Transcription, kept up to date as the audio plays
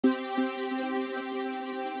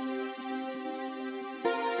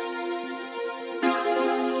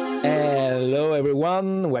Hello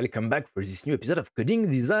everyone, welcome back for this new episode of Coding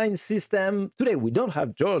Design System. Today we don't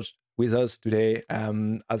have George with us today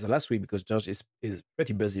as last week because George is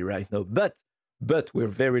pretty busy right now. But we're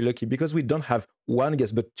very lucky because we don't have one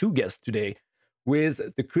guest but two guests today with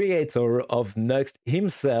the creator of Nuxt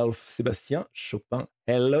himself, Sébastien Chopin.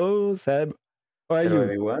 Hello Seb, how are Hello you?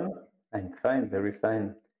 everyone, I'm fine, very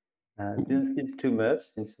fine. Didn't sleep too much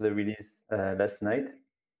since the release last night,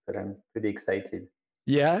 but I'm pretty excited.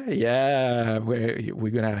 Yeah, we're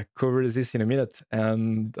gonna cover this in a minute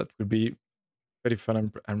and that will be pretty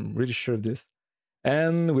fun. I'm really sure of this.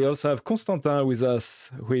 And we also have Konstantin with us,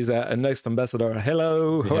 who is a Nuxt ambassador.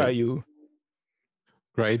 Hello, how are you?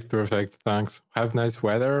 Great, perfect, thanks. Have nice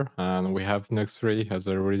weather, and we have Nuxt 3 as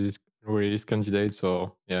a release candidate,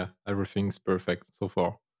 so yeah, everything's perfect so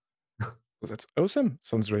far. That's awesome.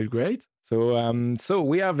 Sounds really great. So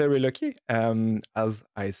we are very lucky, as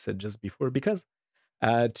I said just before, because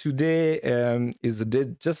today is the day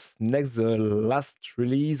just next the last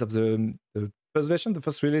release of the first version, the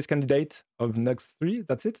first release candidate of Nuxt 3.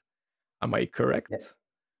 That's it. Am I correct? Yes.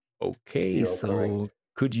 Okay, You're so correct.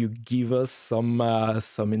 could you give us some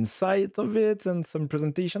insight of it and some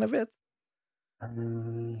presentation of it?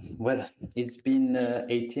 Well, it's been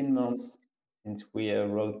 18 months since we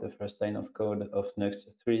wrote the first line of code of Nuxt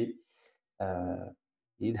 3.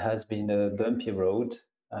 It has been a bumpy road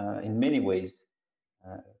in many ways.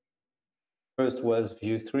 First was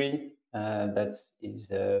Vue 3, that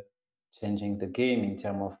is changing the game in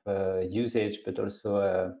terms of usage, but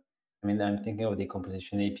also, I'm thinking of the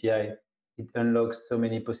composition API. It unlocks so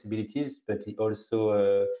many possibilities, but it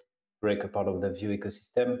also break a part of the Vue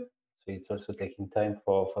ecosystem. So it's also taking time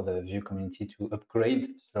for the Vue community to upgrade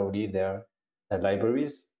slowly their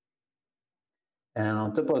libraries. And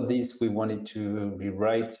on top of this, we wanted to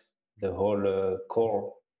rewrite the whole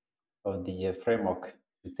core of the framework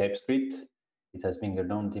to TypeScript. It has been a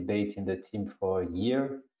long debate in the team for a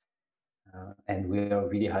year, and we are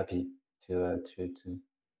really happy to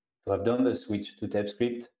have done the switch to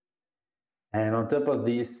TypeScript. And on top of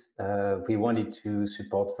this, we wanted to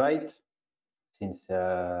support Vite, since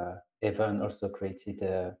Evan also created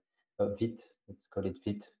a Vite. Let's call it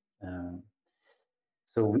Vite.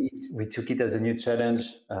 So we took it as a new challenge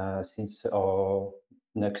since our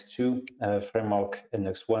Nuxt 2 framework and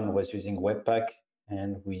Nuxt 1 was using Webpack,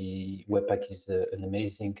 and Webpack is an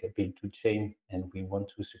amazing build to chain, and we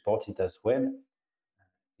want to support it as well.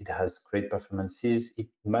 It has great performances. It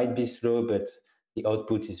might be slow, but the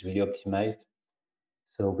output is really optimized.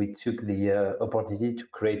 So we took the opportunity to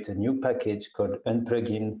create a new package called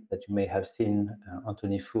Unplugin that you may have seen.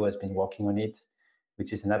 Anthony Fu has been working on it,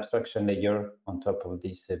 which is an abstraction layer on top of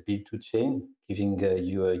this build to chain, giving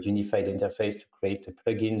you a unified interface to create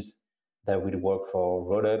plugins that will work for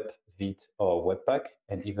Rollup, Vite, or Webpack,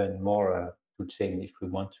 and even more to chain if we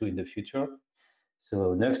want to in the future.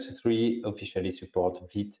 So Nuxt 3 officially supports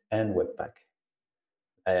Vite and Webpack.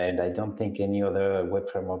 And I don't think any other web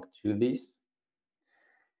framework do this.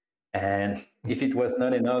 And if it was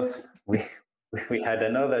not enough, we had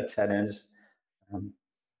another challenge,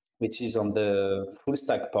 which is on the full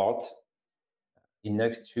stack part. In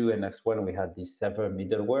Nuxt 2 and Nuxt 1, we had this server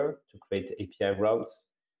middleware to create API routes,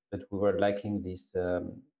 but we were lacking this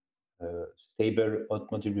stable hot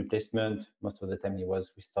module replacement. Most of the time, it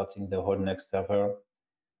was restarting the whole Nuxt server.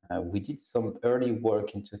 We did some early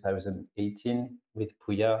work in 2018 with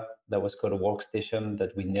Puya that was called a workstation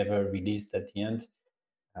that we never released at the end.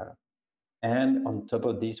 And on top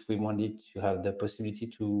of this, we wanted to have the possibility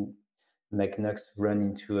to make Nuxt run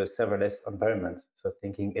into a serverless environment. So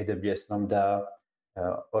thinking AWS Lambda.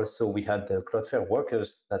 Also, we had the Cloudflare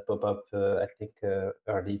workers that pop up, I think,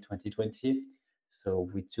 early 2020. So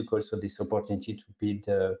we took also this opportunity to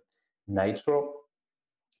build Nitro,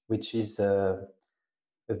 which is a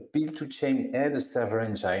build to chain and a server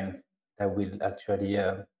engine that will actually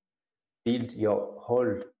build your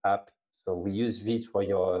whole app. So we use Vite for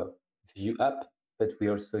your Vue app, but we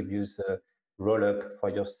also use Rollup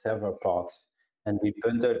for your server parts. And we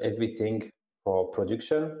bundle everything for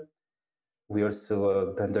production. We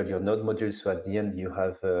also bundle your node modules. So at the end, you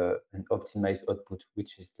have an optimized output,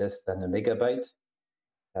 which is less than a megabyte.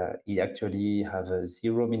 You actually have a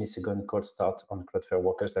 0 millisecond cold start on Cloudflare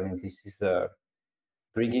workers. This is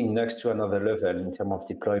bringing Nuxt to another level in terms of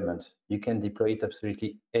deployment. You can deploy it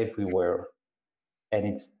absolutely everywhere, and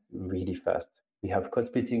it's really fast. We have code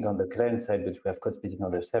splitting on the client side, but we have code splitting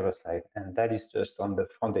on the server side, and that is just on the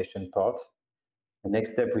foundation part. The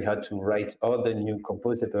next step, we had to write all the new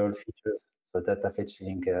composable features, so data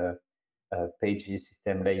fetching, pages,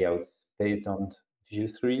 system layouts based on Vue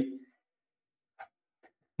 3.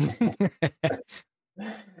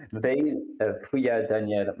 They, Priya,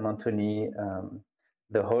 Daniel, Anthony,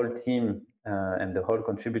 the whole team and the whole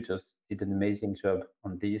contributors did an amazing job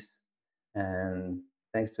on this. And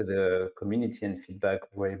thanks to the community and feedback,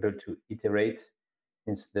 we were able to iterate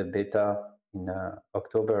since the beta in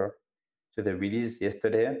October to the release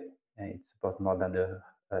yesterday. It's about more than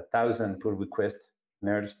 1,000 pull requests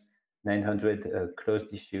merged, 900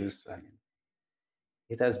 closed issues. I mean,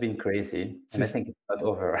 it has been crazy, and I think it's not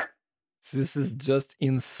over. This is just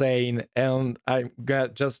insane, and I'm gonna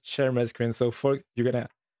just share my screen. So for you're gonna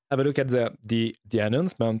have a look at the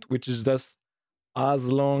announcement, which is just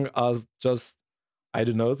as long as just I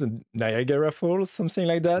don't know the Niagara Falls, something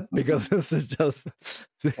like that, because this is just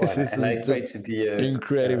this is I try just to be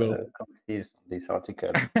incredible. Concise on this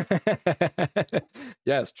article.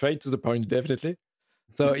 Yeah, straight to the point, definitely.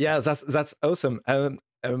 So yeah, that's awesome.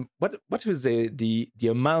 What was the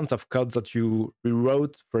amount of code that you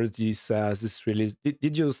rewrote for this release?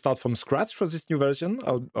 Did you start from scratch for this new version,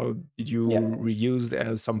 or did you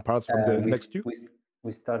reuse some parts from the Nuxt 2?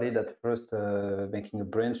 We started at first making a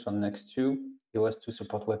branch on Nuxt 2. It was to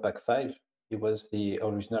support Webpack 5. It was the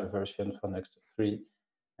original version for Nuxt 3,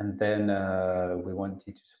 and then we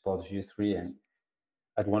wanted to support Vue 3. And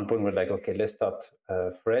at one point, we're like, okay, let's start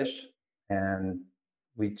fresh. And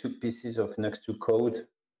we took pieces of Nuxt 2 code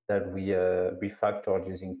that we refactored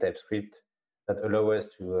using TypeScript that allow us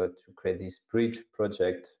to create this bridge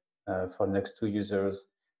project for Nuxt 2 users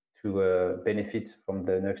to benefit from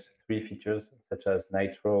the Nuxt 3 features, such as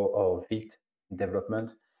Nitro or Vite in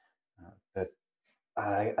development. But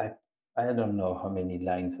I don't know how many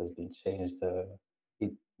lines has been changed.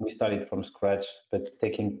 We started from scratch, but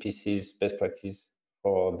taking pieces, best practice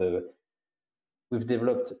for we've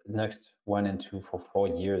developed Nuxt 1 and 2 for 4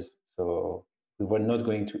 years. So we were not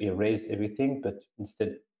going to erase everything, but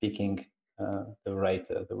instead picking the right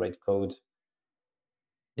code.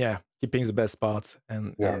 Yeah, keeping the best parts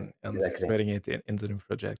and exactly. spreading it into the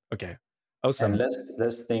project. Okay, awesome. And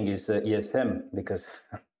last thing is ESM, because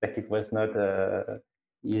like it was not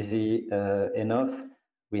easy enough.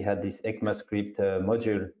 We had this ECMAScript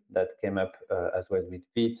module that came up as well with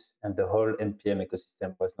Vite, and the whole NPM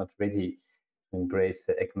ecosystem was not ready to embrace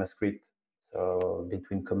ECMAScript. So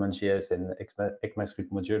between CommonJS and ECMAScript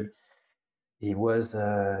module, it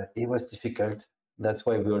was difficult. That's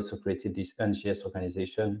why we also created this NGS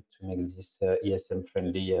organization to make this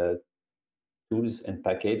ESM-friendly tools and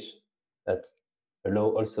package that allow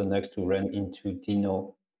also Nuxt to run into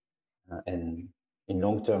Deno. And in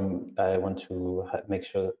long term, I want to make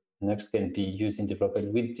sure Nuxt can be used in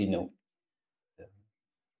development with Deno.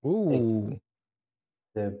 Ooh,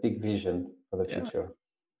 the big vision for the future.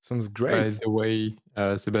 Sounds great. By the way,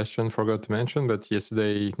 Sébastien forgot to mention, but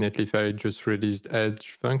yesterday Netlify just released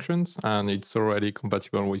Edge functions, and it's already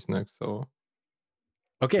compatible with Nuxt. So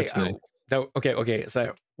okay, nice. Okay.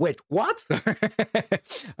 So wait, what?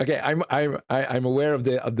 Okay, I'm aware of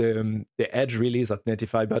the Edge release at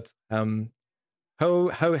Netlify, but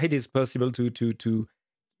how it is possible to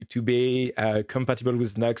be compatible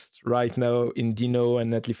with Nuxt right now in Deno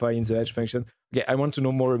and Netlify in the Edge function? Okay, I want to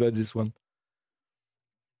know more about this one.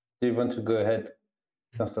 Do you want to go ahead,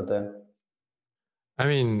 Konstantin? I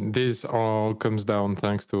mean, this all comes down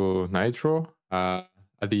thanks to Nitro. At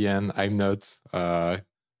the end, I'm not the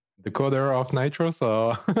coder of Nitro,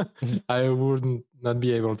 so I would not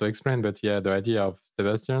be able to explain. But yeah, the idea of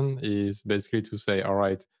Sébastien is basically to say, all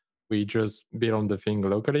right, we just build the thing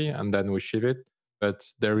locally and then we ship it, but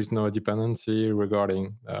there is no dependency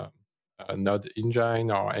regarding node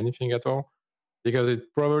engine or anything at all, because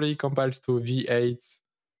it probably compiles to V8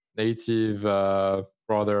 native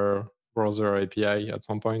browser API at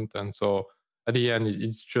some point. And so at the end,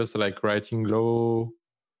 it's just like writing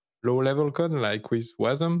low-level code, like with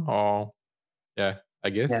WASM, or I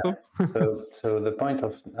guess so. So the point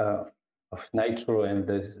of Nitro and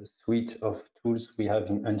the suite of tools we have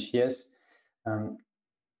in NGS,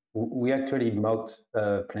 we actually mocked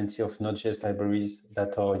plenty of Node.js libraries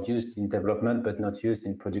that are used in development but not used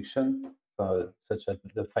in production. Such as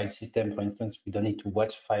the file system, for instance, we don't need to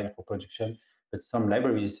watch file for production, but some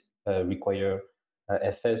libraries require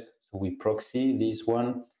FS, so we proxy this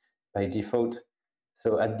one by default.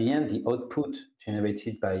 So at the end, the output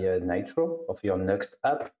generated by Nitro of your Nuxt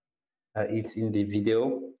app, it's in the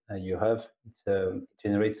video you have. It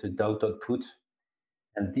generates a dot output,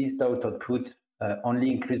 and this dot output only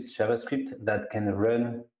includes JavaScript that can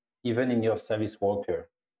run even in your service worker.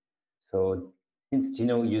 So since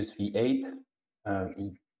Deno uses V8,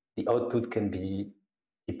 the output can be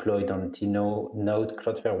deployed on Deno, Node,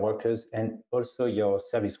 Cloudflare workers, and also your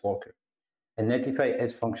service worker. And Netlify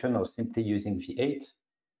Edge function are simply using V8.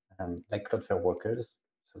 like Cloudflare Workers.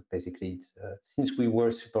 So basically, it's, since we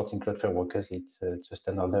were supporting Cloudflare Workers, it's just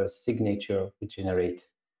another signature we generate.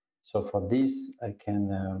 So for this, I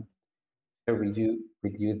can share with you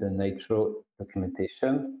the Nitro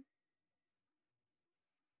documentation.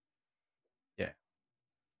 Yeah,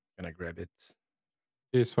 I'm gonna grab it.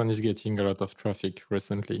 This one is getting a lot of traffic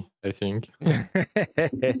recently, I think. Yeah,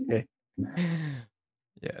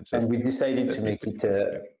 And we decided to make put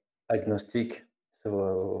it agnostic,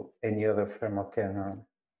 so any other framework can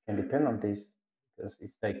depend on this, because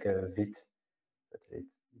it's like a Vite, but it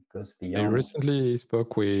goes I beyond. recently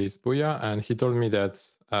spoke with Booya, and he told me that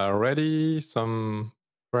already some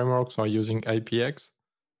frameworks are using ep16.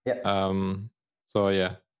 Yeah. So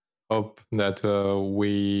yeah, hope that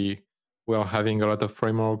we are having a lot of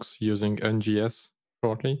frameworks using NGS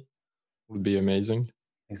shortly. Would be amazing.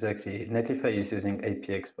 Exactly. Netlify is using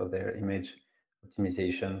ap16 for their image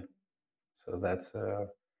optimization. So that's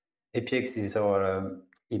ap16 is our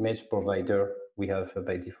image provider. We have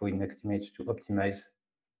by default in Nuxt image to optimize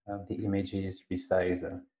the images, resize.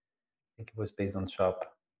 I think it was based on Sharp.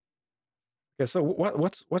 Okay, so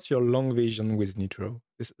what's your long vision with Nitro?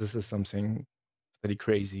 This is something pretty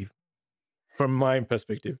crazy from my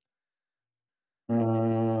perspective.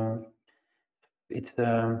 It's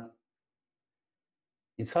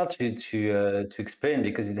hard to explain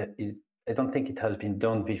because I don't think it has been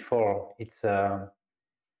done before. It's a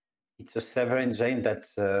server engine that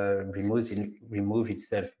remove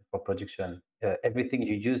itself for production. Everything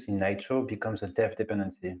you use in Nitro becomes a dev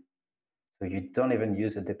dependency. So you don't even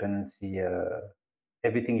use a dependency.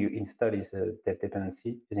 Everything you install is a dev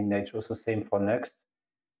dependency using Nitro. So same for Nuxt.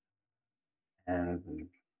 And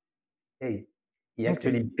hey, he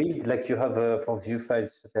actually built like you have for view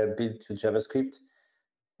files that are built to JavaScript.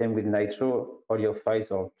 Same with Nitro, all your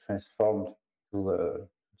files are transformed to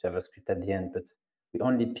JavaScript at the end, but we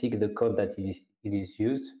only pick the code that it is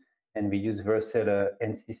used, and we use Vercel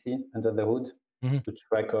NCC under the hood to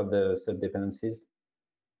track all the sub-dependencies.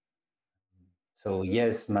 So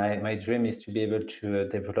yes, my dream is to be able to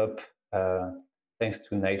develop, thanks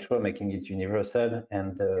to Nitro, making it universal,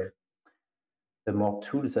 and the more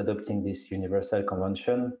tools adopting this universal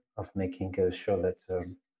convention of making sure that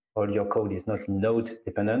all your code is not node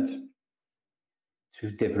dependent,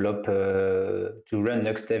 to develop, to run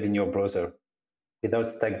Nuxt.dev in your browser without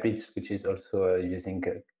stack blitz, which is also using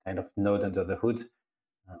a kind of node under the hood.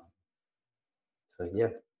 So yeah,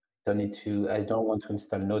 I don't want to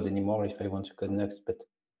install node anymore if I want to code Nuxt, but I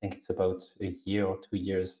think it's about a year or 2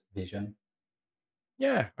 years vision.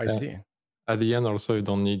 Yeah, I see. At the end, also, you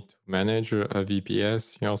don't need to manage a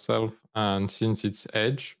VPS yourself. And since it's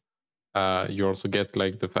Edge, you also get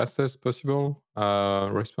like the fastest possible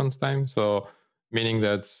response time. So meaning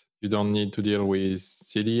that you don't need to deal with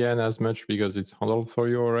CDN as much because it's handled for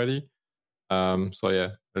you already. So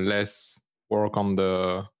yeah, less work on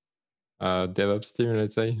the DevOps team,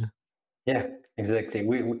 let's say. Yeah, exactly.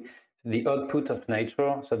 The output of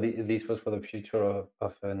Nitro, so this was for the future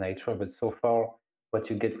of Nitro, but so far what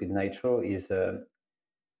you get with Nitro is a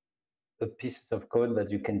pieces of code that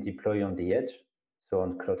you can deploy on the edge, so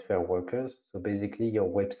on Cloudflare Workers. So basically your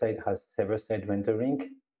website has server-side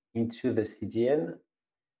rendering into the CDN,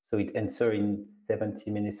 so it answers in 70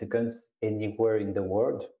 milliseconds anywhere in the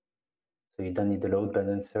world. So you don't need the load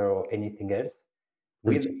balancer or anything else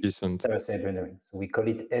with server-side rendering. So we call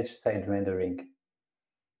it edge-side rendering.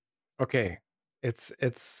 Okay, it's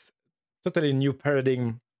totally new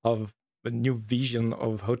paradigm of a new vision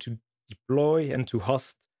of how to deploy and to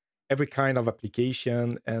host every kind of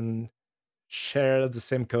application and share the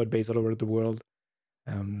same code base all over the world.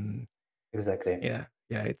 Exactly. Yeah,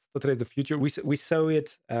 it's totally the future. We saw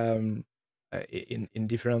it in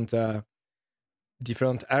different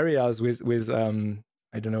areas with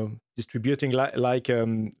I don't know, distributing like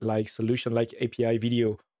solution like API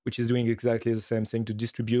video, which is doing exactly the same thing to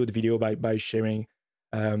distribute video by sharing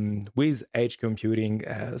with edge computing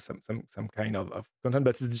some kind of content,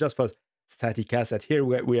 but it's just for static asset. Here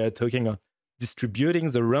we are talking on distributing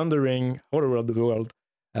the rendering all over the world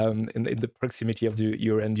in the proximity of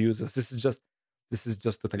your end users. This is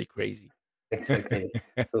just totally crazy. Exactly.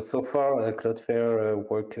 so far, Cloudflare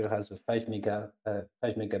Worker has a 5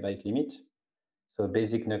 megabyte limit. So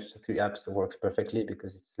basic Nuxt 3 apps works perfectly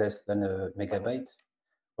because it's less than a megabyte.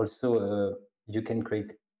 Also, you can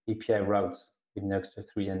create API routes with Nuxt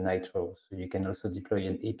 3 and Nitro. So you can also deploy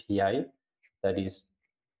an API that is,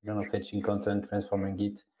 fetching content, transforming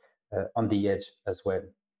it on the edge as well.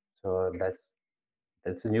 So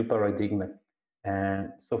that's a new paradigm.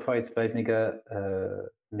 And so far it's 5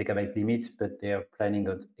 megabyte limit, but they are planning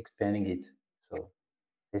on expanding it. So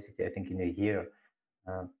basically, I think in a year,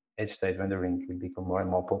 edge-side rendering will become more and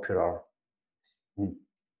more popular. You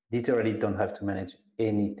literally don't have to manage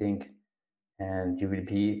anything, and you will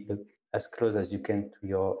be as close as you can to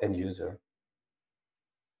your end user.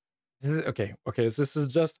 Okay, this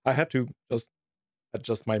is just, I have to just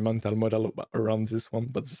adjust my mental model around this one,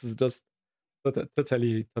 but this is just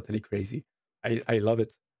totally crazy. I love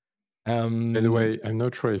it. By the way, I'm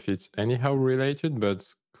not sure if it's anyhow related,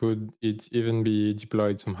 but could it even be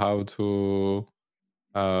deployed somehow to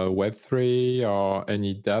Web3 or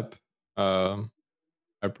any dApp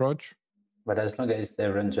approach? But as long as they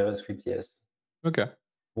run JavaScript, yes. Okay.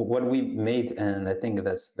 What we made, and I think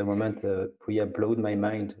that's the moment Puya blew my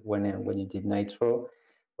mind when he did Nitro,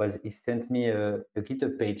 was he sent me a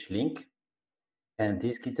GitHub page link, and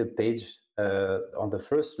this GitHub page on the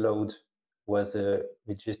first load was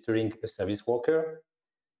registering a service worker,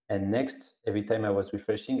 and next, every time I was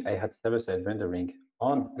refreshing, I had server-side rendering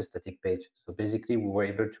on a static page. So basically, we were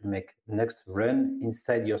able to make Nuxt run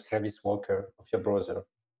inside your service worker of your browser.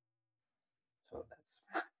 So that's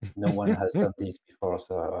no one has done this before.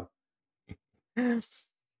 So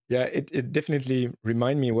yeah, it definitely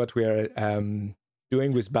remind me what we are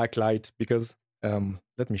doing with Backlight, because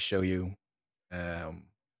let me show you.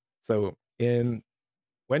 So when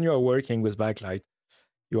you are working with Backlight,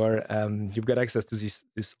 you are you've got access to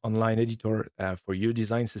this online editor for your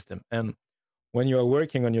design system, and when you are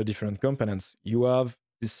working on your different components, you have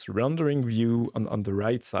this rendering view on the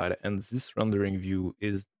right side, and this rendering view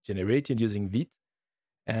is generated using Vite,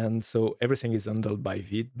 and so everything is handled by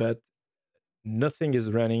Vite, but nothing is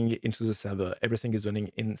running into the server. Everything is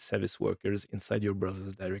running in ServiceWorkers inside your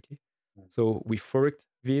browsers directly. So we forked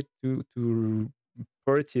Vite to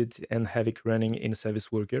port it and have it running in a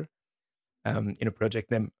ServiceWorker in a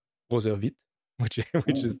project named Browser Vite, which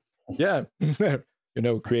is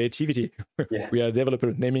creativity. Yeah. We are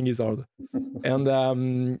developer. Naming is hard, and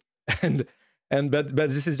but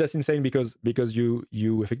this is just insane because you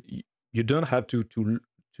don't have to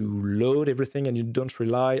load everything, and you don't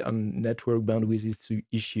rely on network bandwidth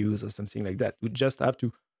issues or something like that. You just have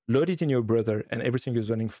to load it in your browser, and everything is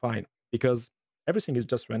running fine because everything is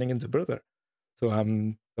just running in the browser. So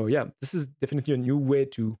yeah, this is definitely a new way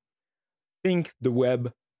to think the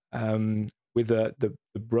web with the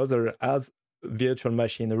browser as a virtual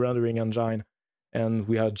machine, a rendering engine, and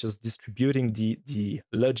we are just distributing the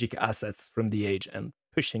logic assets from the edge and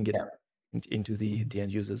pushing it into the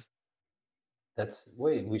end users. That's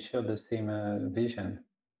we share the same vision.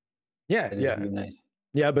 Yeah, that is really nice.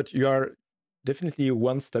 Yeah, but you are definitely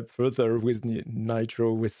one step further with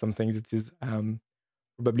Nitro, with something that is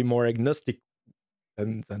probably more agnostic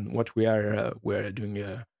than what we're doing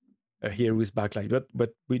here with Backlight.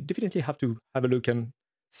 But we definitely have to have a look and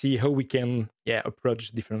see how we can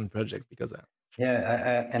approach different projects, because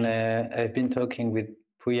I've been talking with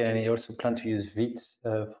Puya, and he also plans to use Vite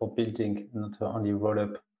for building, not only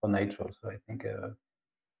rollup for Nitro. So I think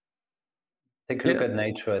take a look at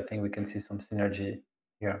Nitro. I think we can see some synergy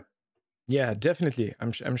here. Yeah, definitely.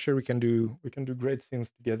 I'm sure we can do great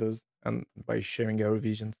things together, and by sharing our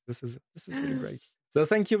visions. This is really great. So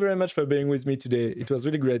thank you very much for being with me today. It was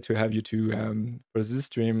really great to have you two for this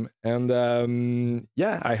stream, and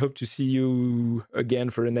I hope to see you again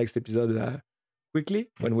for the next episode quickly,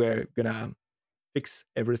 when we're gonna fix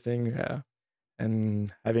everything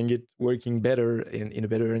and having it working better in a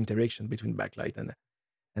better interaction between Backlight and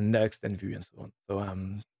Nuxt and Vue and so on. So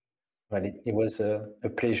well, it was a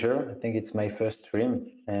pleasure. I think it's my first stream,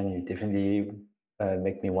 and you definitely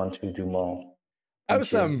make me want to do more.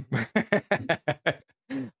 Awesome.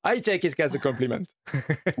 I take it as a compliment.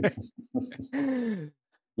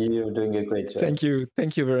 You're doing a great job. Thank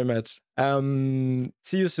you very much.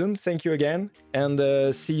 See you soon. Thank you again,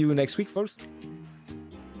 and see you next week, folks.